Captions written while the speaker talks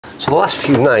So the last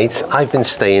few nights I've been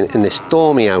staying in this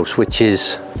dormy house, which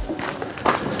is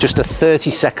just a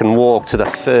 30-second walk to the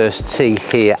first tee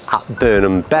here at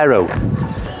Burnham Barrow,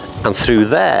 and through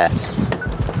there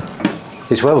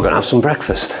is where we're going to have some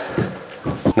breakfast.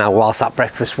 Now, whilst that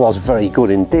breakfast was very good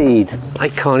indeed, I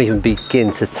can't even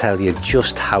begin to tell you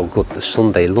just how good the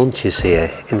Sunday lunch is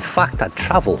here. In fact, I'd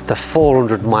travel the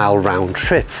 400-mile round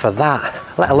trip for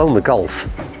that, let alone the golf.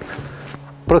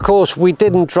 But of course, we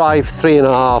didn't drive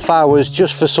 3.5 hours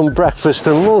just for some breakfast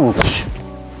and lunch.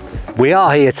 We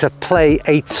are here to play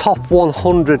a top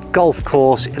 100 golf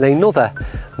course in another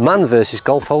man versus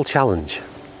golf hole challenge.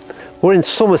 We're in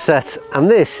Somerset and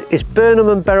this is Burnham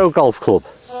and Barrow Golf Club.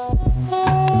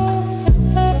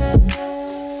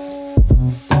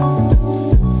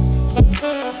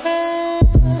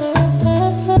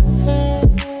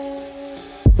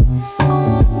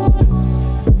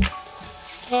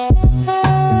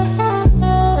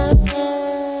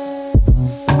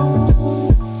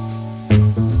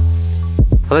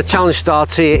 Well, the challenge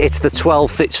starts here. It's the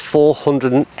 12th, it's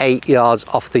 408 yards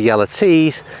off the yellow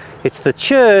tees. It's the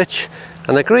church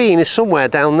and the green is somewhere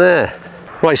down there.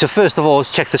 Right, so first of all,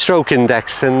 let's check the stroke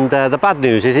index, and the bad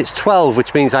news is it's 12,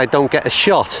 which means I don't get a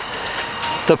shot.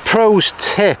 The pros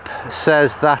tip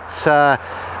says that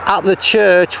at the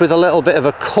church with a little bit of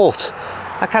a cut,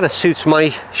 that kind of suits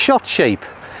my shot shape.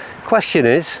 Question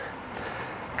is,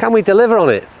 can we deliver on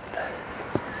it?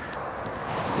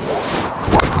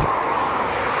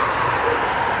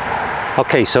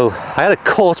 Okay, so I had a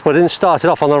cut, but I didn't start it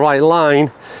off on the right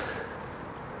line.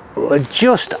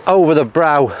 Just over the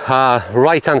brow,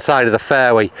 right hand side of the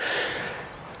fairway.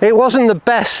 It wasn't the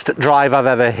best drive I've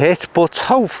ever hit, but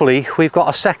hopefully we've got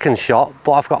a second shot,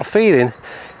 but I've got a feeling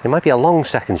it might be a long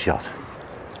second shot.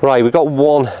 Right, we've got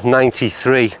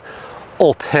 193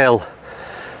 uphill,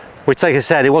 which, like I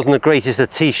said, it wasn't the greatest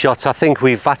of tee shots. I think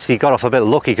we've actually got off a bit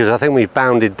lucky because I think we've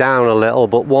bounded down a little,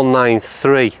 but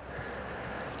 193.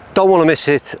 Don't want to miss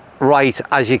it right,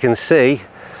 as you can see.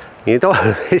 You don't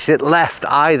want to miss it left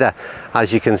either,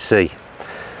 as you can see.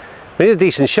 We need a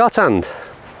decent shot hand.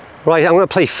 Right, I'm going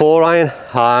to play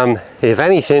 4-iron. If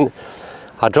anything,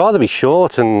 I'd rather be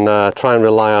short and try and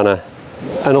rely on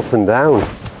an up and down,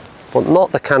 but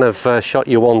not the kind of shot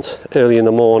you want early in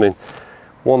the morning.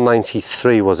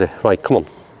 193 was it? Right, come on,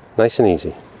 nice and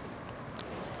easy.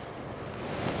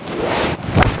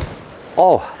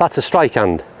 Oh, that's a strike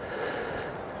hand.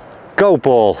 Go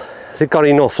ball, has it got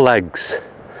enough legs?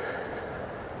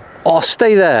 Oh,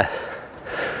 stay there.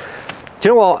 Do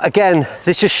you know what, again,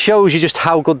 this just shows you just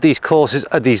how good these courses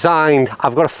are designed.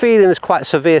 I've got a feeling there's quite a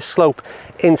severe slope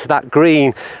into that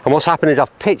green, and what's happened is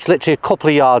I've pitched literally a couple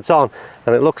of yards on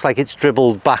and it looks like it's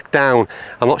dribbled back down.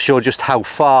 I'm not sure just how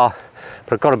far,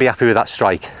 but I've got to be happy with that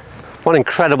strike. What an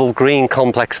incredible green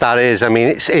complex that is. I mean,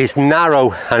 it's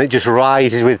narrow and it just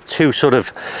rises with two sort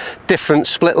of different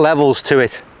split levels to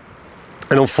it.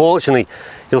 And unfortunately,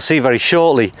 you'll see very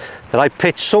shortly that I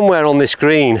pitched somewhere on this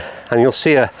green, and you'll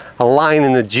see a line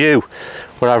in the dew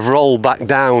where I've rolled back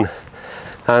down.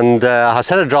 And I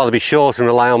said I'd rather be short and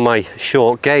rely on my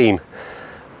short game,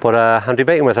 but I'm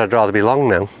debating whether I'd rather be long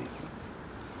now.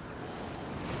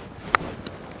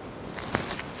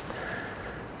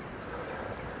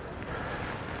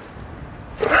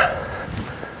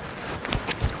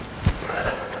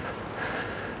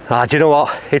 Do you know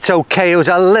what, it's okay. It was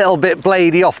a little bit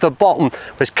bladey off the bottom,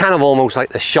 but it's kind of almost like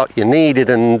the shot you needed,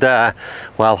 and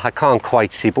well, I can't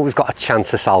quite see, but we've got a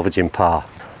chance of salvaging par.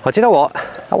 Do you know what,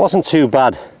 that wasn't too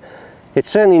bad. It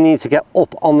certainly needs to get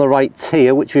up on the right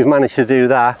tier, which we've managed to do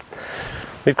there.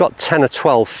 We've got 10 or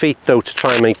 12 feet though to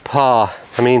try and make par.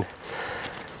 I mean,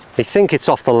 I think it's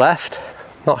off the left,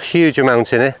 not a huge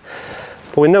amount in it,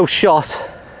 but with no shot,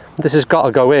 this has got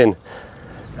to go in.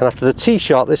 And after the tee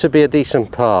shot, this would be a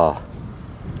decent par.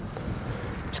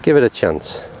 Just give it a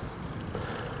chance.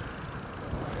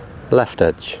 Left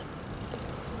edge.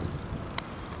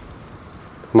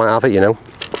 Might have it, you know.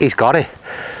 He's got it.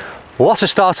 What a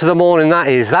start to the morning that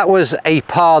is. That was a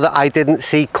par that I didn't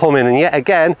see coming, and yet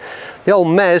again, the old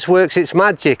mez works its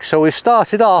magic. So we've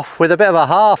started off with a bit of a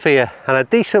half here, and a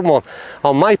decent one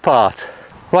on my part.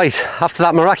 Right, after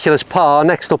that miraculous par,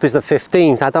 next up is the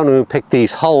 15th. I don't know who picked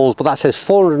these holes, but that says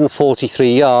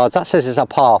 443 yards. That says it's a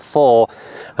par 4.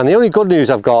 And the only good news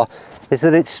I've got is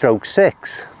that it's stroke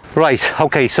 6. Right,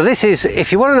 okay, so this is,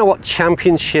 if you want to know what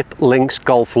championship links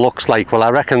golf looks like, well,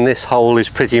 I reckon this hole is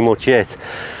pretty much it.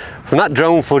 From that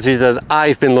drone footage that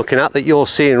I've been looking at, that you're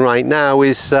seeing right now,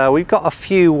 is we've got a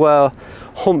few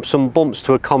humps and bumps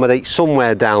to accommodate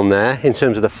somewhere down there in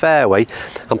terms of the fairway.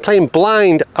 I'm playing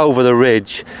blind over the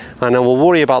ridge, and I will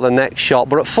worry about the next shot,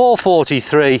 but at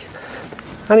 443,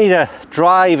 I need a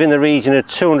drive in the region of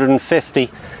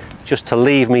 250 just to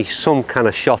leave me some kind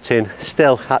of shot in,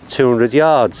 still at 200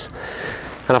 yards.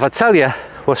 And if I tell you,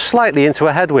 we're slightly into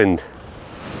a headwind.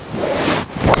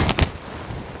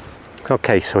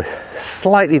 Okay, so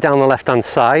slightly down the left hand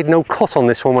side, no cut on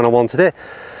this one when I wanted it.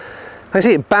 I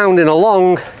see it bounding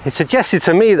along. It suggested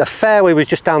to me that the fairway was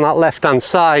just down that left hand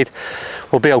side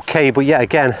will be okay, but yet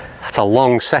again, that's a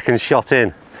long second shot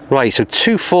in. Right, so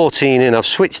 214 in, I've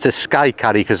switched to Sky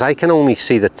Caddy because I can only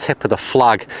see the tip of the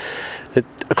flag.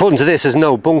 According to this, there's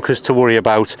no bunkers to worry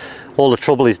about. All the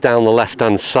trouble is down the left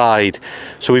hand side.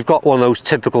 So we've got one of those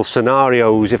typical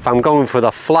scenarios. If I'm going for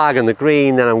the flag and the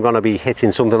green, then I'm going to be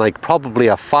hitting something like probably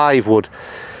a 5 wood.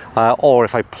 Or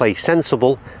if I play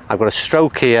sensible, I've got a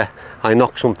stroke here, I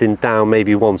knock something down,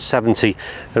 maybe 170,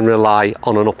 and rely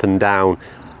on an up and down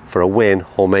for a win,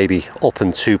 or maybe up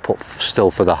and 2 putt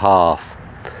still for the half.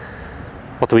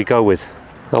 What do we go with?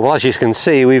 Well, as you can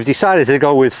see, we've decided to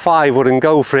go with 5 wood and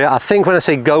go for it. I think when I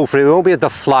say go for it, we won't be at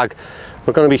the flag.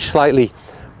 We're going to be slightly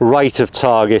right of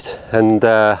target, and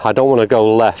I don't want to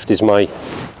go left is my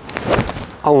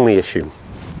only issue.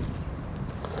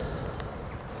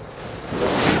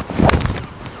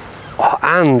 Oh,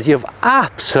 and you've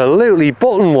absolutely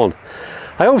buttoned one.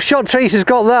 I hope Shot Tracer's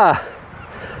got that.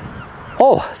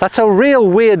 Oh, that's a real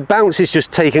weird bounce it's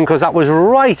just taken, because that was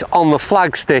right on the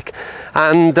flagstick,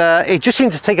 and it just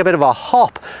seemed to take a bit of a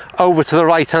hop over to the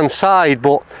right hand side,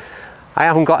 but I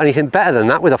haven't got anything better than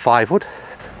that with a 5 wood.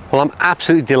 Well, I'm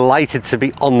absolutely delighted to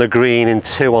be on the green in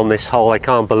 2 on this hole. I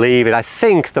can't believe it. I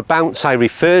think the bounce I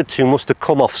referred to must have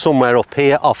come off somewhere up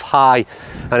here, off high,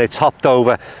 and it's hopped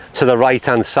over to the right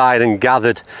hand side and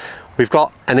gathered. We've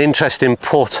got an interesting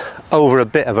putt over a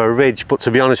bit of a ridge, but to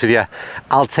be honest with you,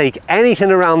 I'll take anything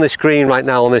around this green right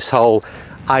now on this hole.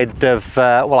 I'd have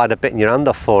bitten your hand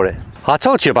off for it. I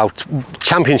told you about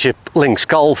Championship Links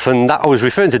Golf, and that I was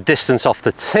referring to distance off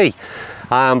the tee,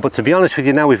 but to be honest with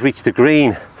you, now we've reached the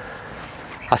green.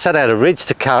 I said I had a ridge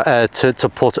to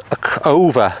put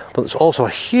over, but there's also a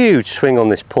huge swing on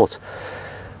this putt.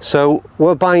 So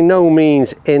we're by no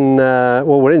means in,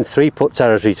 well, we're in 3 putt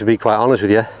territory, to be quite honest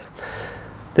with you.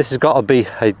 This has got to be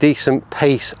a decent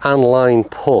pace and line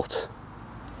putt.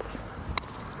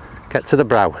 Get to the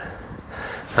brow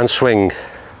and swing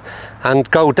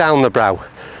and go down the brow.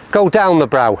 Go down the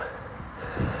brow.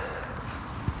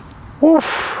 Oof,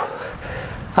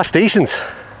 that's decent.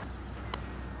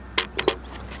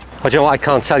 Well, do you know what? I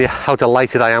can't tell you how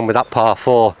delighted I am with that par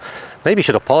 4. Maybe I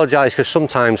should apologise, because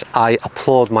sometimes I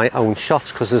applaud my own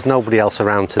shots because there's nobody else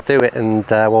around to do it, and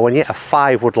well, when you hit a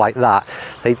 5 wood like that,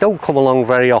 they don't come along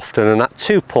very often, and that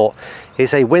 2 putt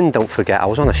is a win, don't forget. I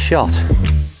was on a shot.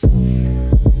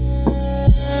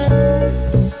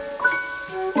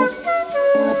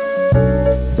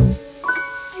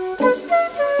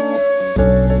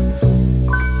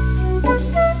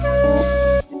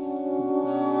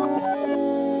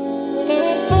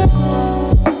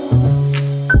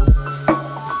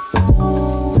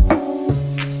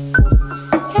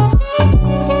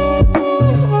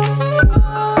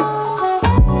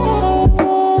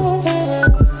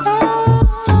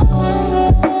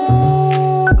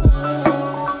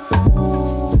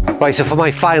 Right, so for my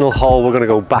final hole, we're going to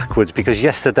go backwards, because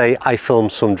yesterday I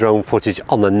filmed some drone footage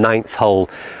on the 9th hole,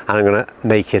 and I'm going to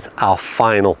make it our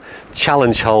final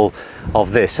challenge hole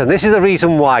of this. And this is the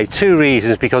reason why, 2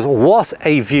 reasons, because what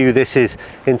a view this is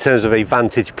in terms of a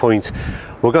vantage point.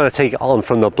 We're going to take it on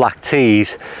from the black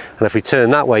tees, and if we turn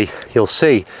that way, you'll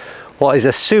see what is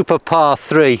a super par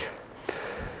 3.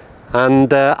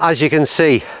 And as you can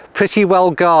see, pretty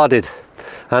well guarded.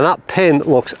 And that pin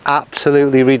looks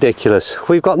absolutely ridiculous.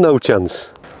 We've got no chance.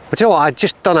 But you know what, I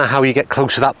just don't know how you get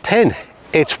close to that pin.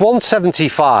 It's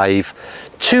 175,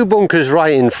 2 bunkers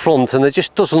right in front, and there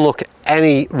just doesn't look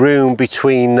any room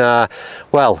between,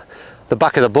 well, the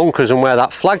back of the bunkers and where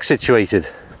that flag's situated.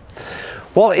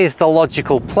 What is the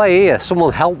logical play here?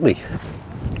 Someone help me.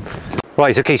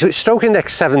 Right, okay, so it's stroke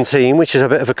index 17, which is a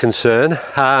bit of a concern,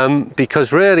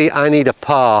 because really I need a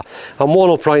par. I'm 1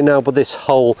 up right now, but this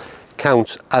hole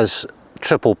counts as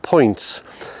triple points.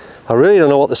 I really don't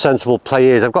know what the sensible play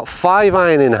is. I've got 5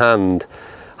 iron in hand.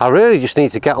 I really just need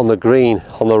to get on the green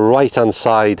on the right hand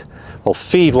side, or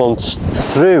feed one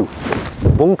through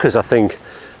bunkers, I think.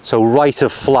 So right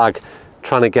of flag,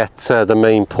 trying to get the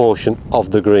main portion of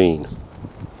the green.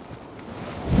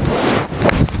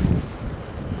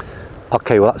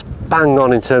 Okay, well that's bang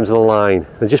on in terms of the line,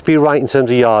 and just be right in terms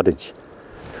of yardage.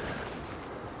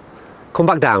 Come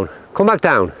back down, come back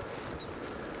down.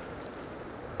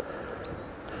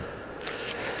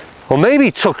 Well, maybe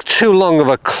it took too long of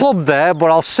a club there,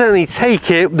 but I'll certainly take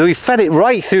it. We fed it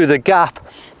right through the gap,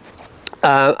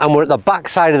 and we're at the back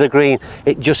side of the green.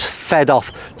 It just fed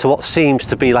off to what seems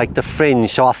to be like the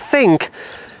fringe, so I think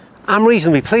I'm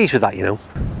reasonably pleased with that, you know.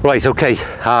 Right, okay,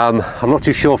 I'm not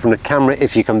too sure from the camera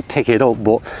if you can pick it up,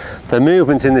 but the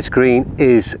movement in this green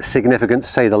is significant to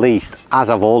say the least, as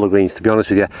have all the greens, to be honest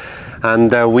with you.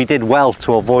 And we did well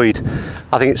to avoid,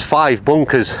 I think it's 5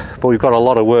 bunkers, but we've got a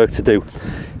lot of work to do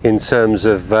in terms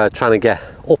of trying to get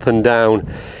up and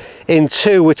down in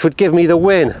 2, which would give me the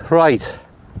win. Right,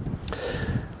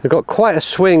 we've got quite a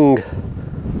swing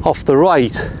off the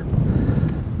right,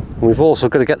 and we've also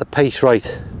got to get the pace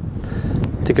right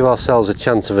to give ourselves a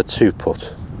chance of a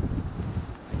 2-putt.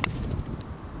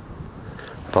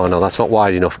 Oh no, that's not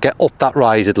wide enough. Get up that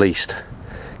rise at least.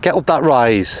 Get up that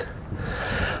rise.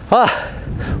 Ah,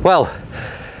 well,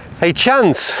 a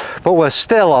chance, but we're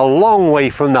still a long way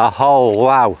from the hole.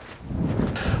 Wow.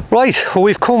 Right, well,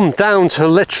 we've come down to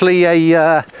literally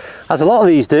a, as a lot of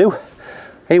these do,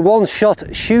 a one-shot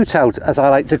shootout, as I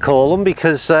like to call them,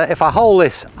 because if I hole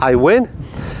this, I win,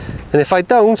 and if I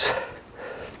don't,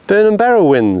 Burn and Barrow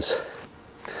wins.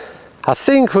 I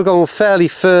think we're going fairly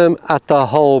firm at the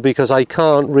hole because I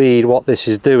can't read what this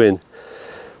is doing.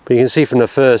 But you can see from the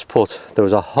first putt, there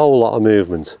was a whole lot of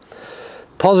movement.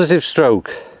 Positive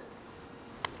stroke.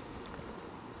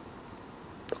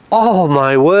 Oh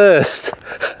my word.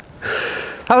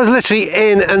 I was literally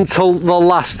in until the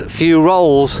last few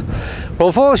rolls. But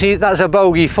unfortunately, that's a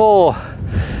bogey 4.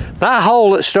 That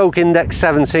hole at stroke index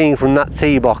 17 from that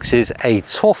tee box is a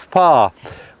tough par.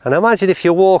 And I imagine if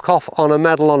you walk off on a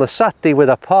medal on a Saturday with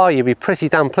a par, you'd be pretty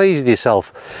damn pleased with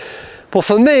yourself. But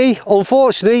for me,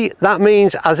 unfortunately, that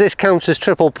means as this counts as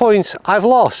triple points, I've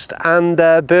lost, and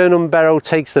Burn and Barrow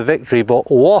takes the victory.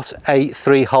 But what a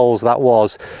 3 holes that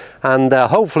was. And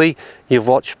hopefully you've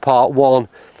watched part 1.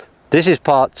 This is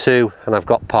part 2, and I've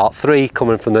got part 3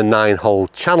 coming from the 9-hole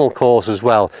channel course as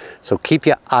well. So keep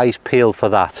your eyes peeled for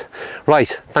that. Right,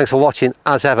 thanks for watching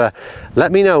as ever.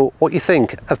 Let me know what you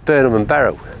think of Burn and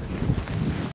Barrow.